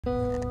Moon,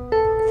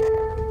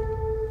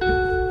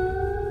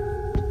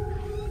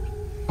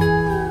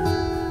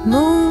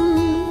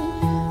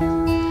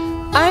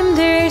 I'm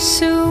there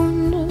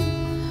soon.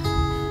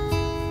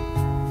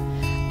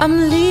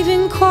 I'm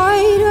leaving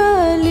quite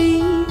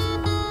early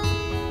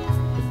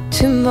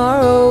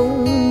tomorrow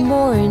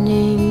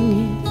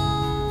morning.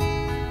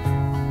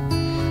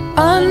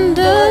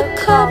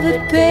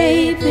 Undercover,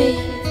 baby,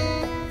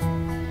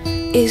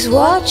 is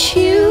what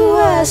you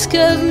ask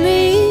of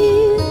me.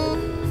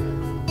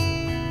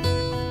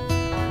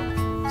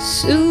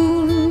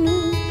 Soon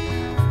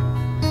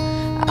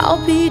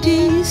I'll be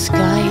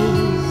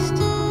disguised.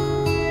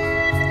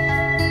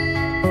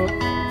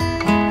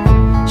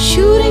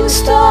 Shooting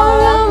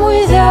star, I'm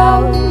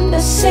without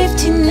a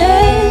safety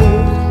net.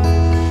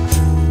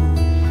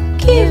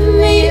 Give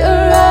me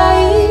a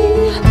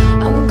ride.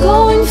 I'm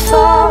going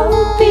far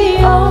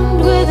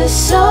beyond where the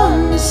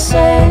sun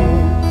sets.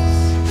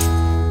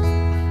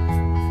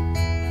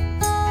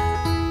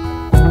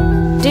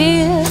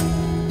 Dear,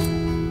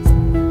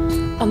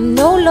 I'm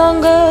no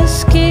longer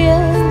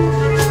scared.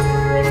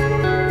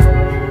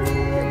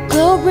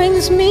 Glow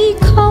brings me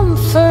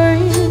comfort.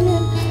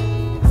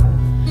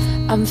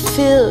 I'm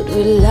filled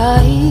with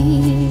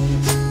light.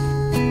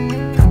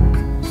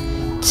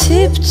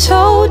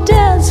 Tiptoe,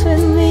 dance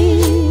with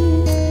me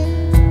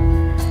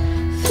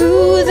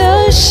through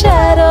the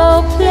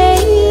shadow play.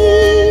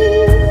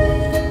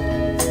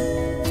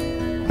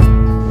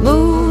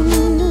 Moon,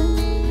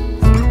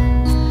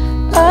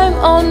 I'm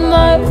on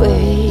my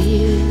way.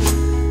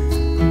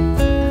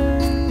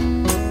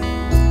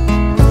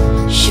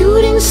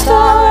 Shooting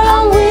star,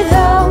 I'm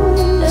without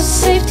a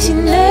safety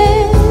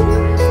net.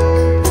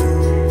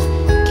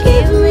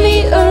 Give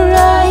me a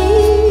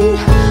ride.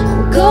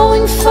 I'm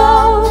going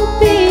far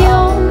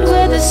beyond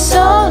where the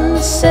sun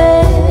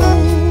sets.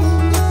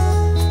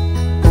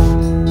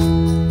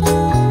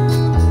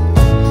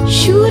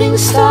 Shooting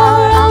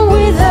star, I'm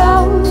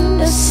without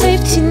a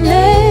safety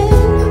net.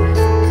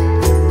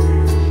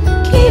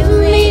 Give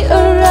me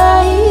a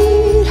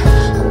ride.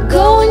 I'm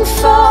going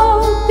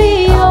far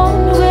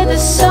beyond where the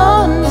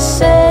sun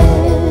sets.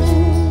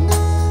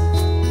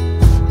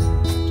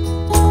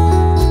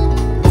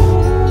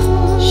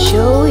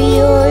 Show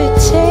your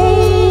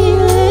tail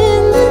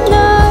in the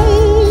night.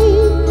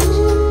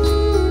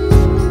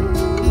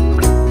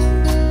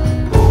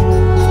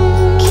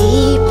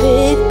 Keep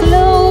it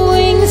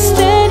glowing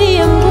steady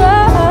and bright.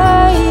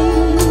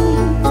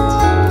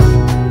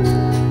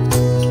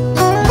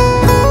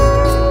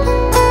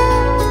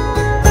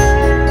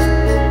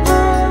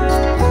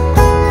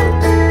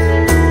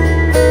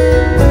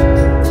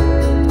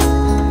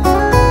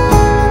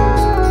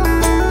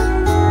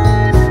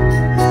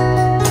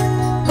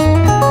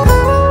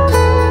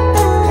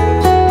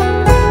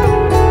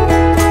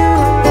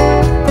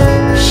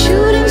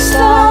 Shooting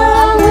star,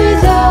 I'm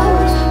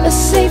without a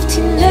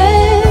safety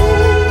net.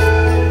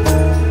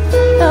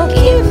 Now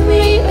give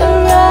me a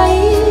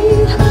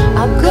ride.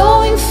 I'm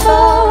going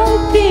far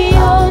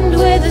beyond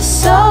where the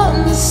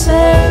sun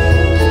sets.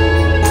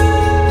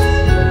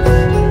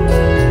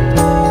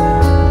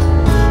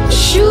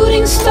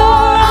 Shooting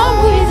star, I'm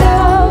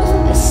without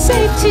a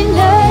safety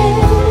net.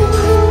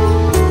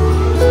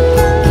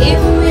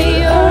 Give me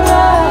a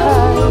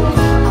ride.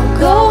 I'm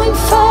going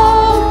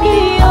far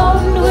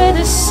beyond where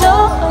the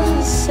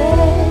sun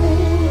sets.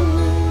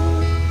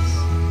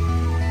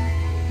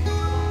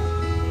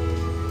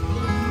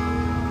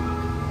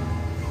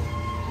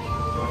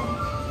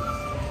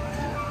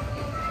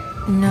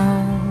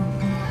 Know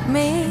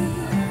me.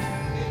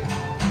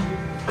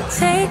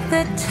 Take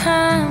the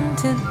time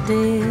to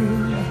dig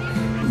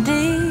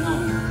deep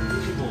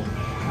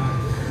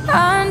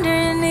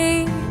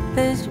underneath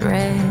this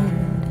red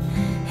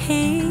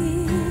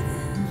heat.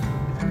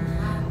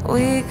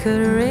 We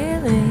could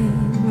really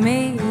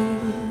meet.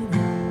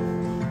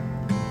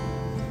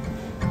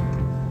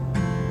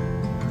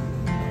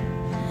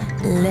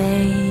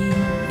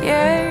 Layers.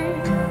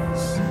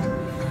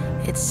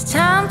 It's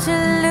time to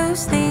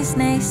lose these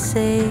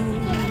naysayers.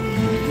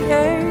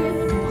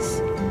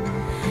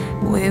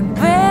 We're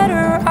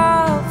better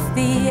off,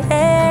 the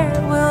air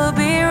will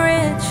be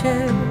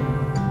richer,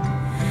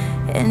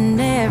 and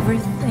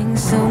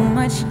everything's so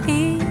much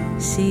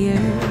easier.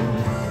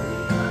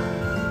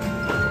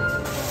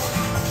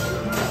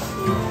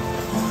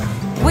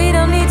 We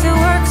don't need to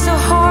work so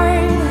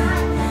hard.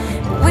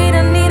 We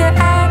don't need to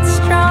act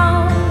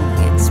strong.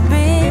 It's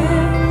been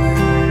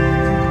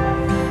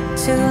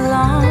too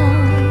long.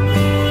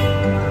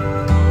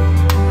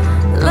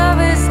 Love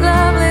is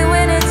lovely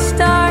when it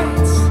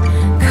starts.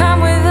 Come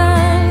with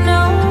an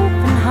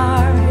open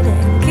heart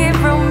and give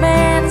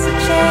romance a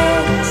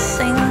chance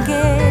and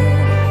get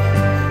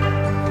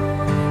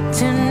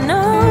to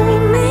know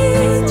me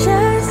just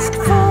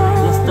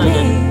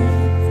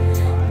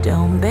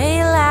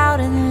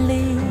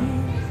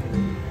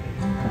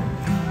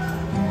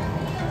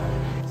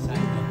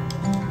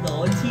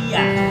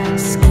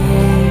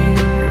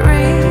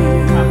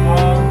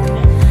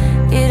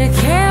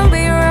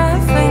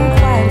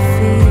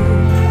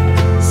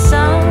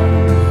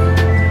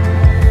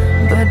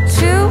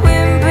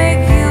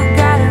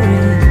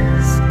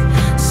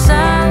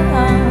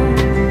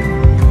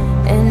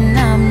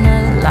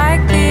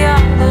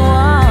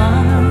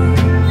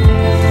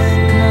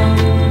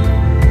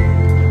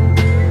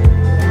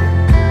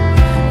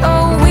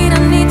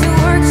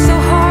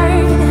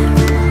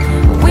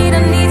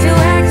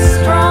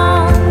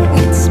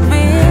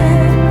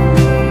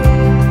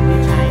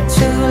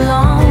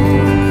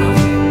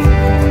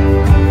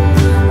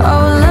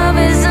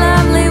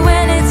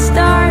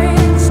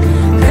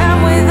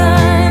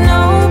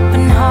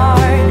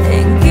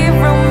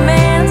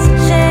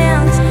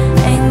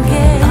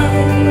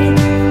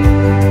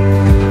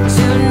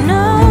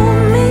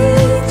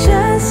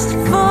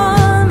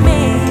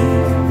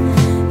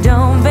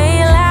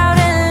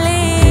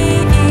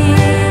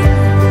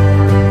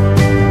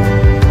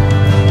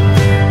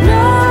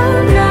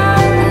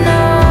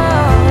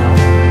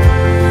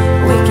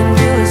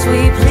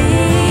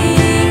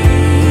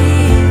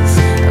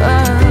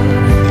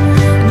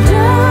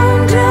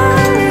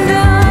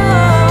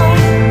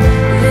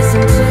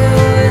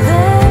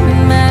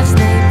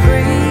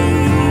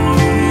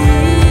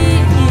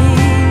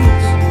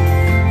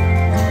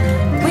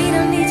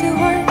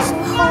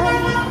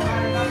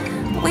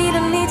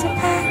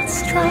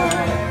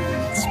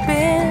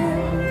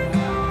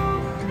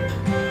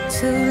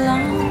too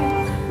long.